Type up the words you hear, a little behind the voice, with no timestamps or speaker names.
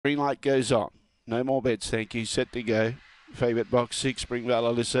Green light goes on. No more bets, thank you. Set to go. Favourite box 6, Springvale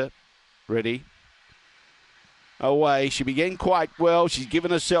Alyssa. Ready. Away. She began quite well. She's given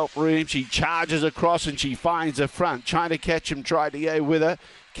herself room. She charges across and she finds the front. Trying to catch him, tried to go with her.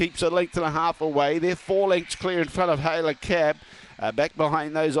 Keeps a length and a half away. They're 4 lengths clear in front of Hayla Cab. Back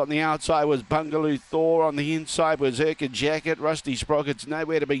behind those on the outside was Bungaloo Thor. On the inside was Urquhart Jacket. Rusty Sprockets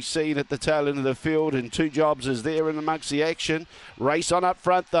nowhere to be seen at the tail end of the field. And Two Jobs is there in amongst the action. Race on up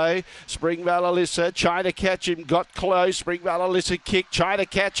front though. Springvale Alyssa trying to catch him. Got close. Springvale Alyssa kicked. Trying to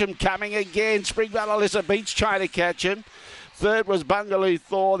catch him. Coming again. Springvale Alyssa beats trying to catch him. Third was Bungaloo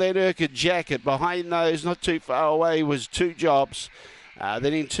Thor. Then Urquhart Jacket. Behind those, not too far away, was Two Jobs.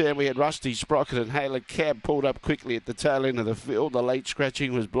 Then in turn we had Rusty Sprocket and Hayla Cab pulled up quickly at the tail end of the field. The late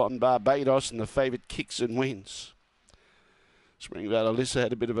scratching was Blonde Barbados and the favourite kicks and wins. Springvale Alyssa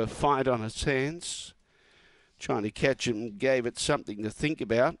had a bit of a fight on its hands. Trying to catch him gave it something to think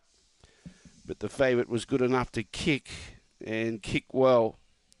about. But the favourite was good enough to kick and kick well.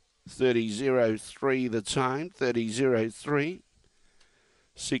 30.03 the time, 30.03.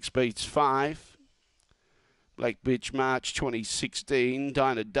 6 beats 5. Black Bitch March 2016,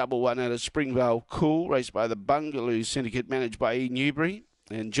 Dinah double one out of Springvale Cool, raced by the Bungaloo Syndicate managed by E. Newbury,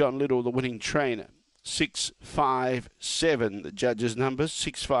 and John Little the winning trainer. 6, 5, 7, the judges' numbers,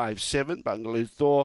 6, 5, 7, Bungaloo Thor.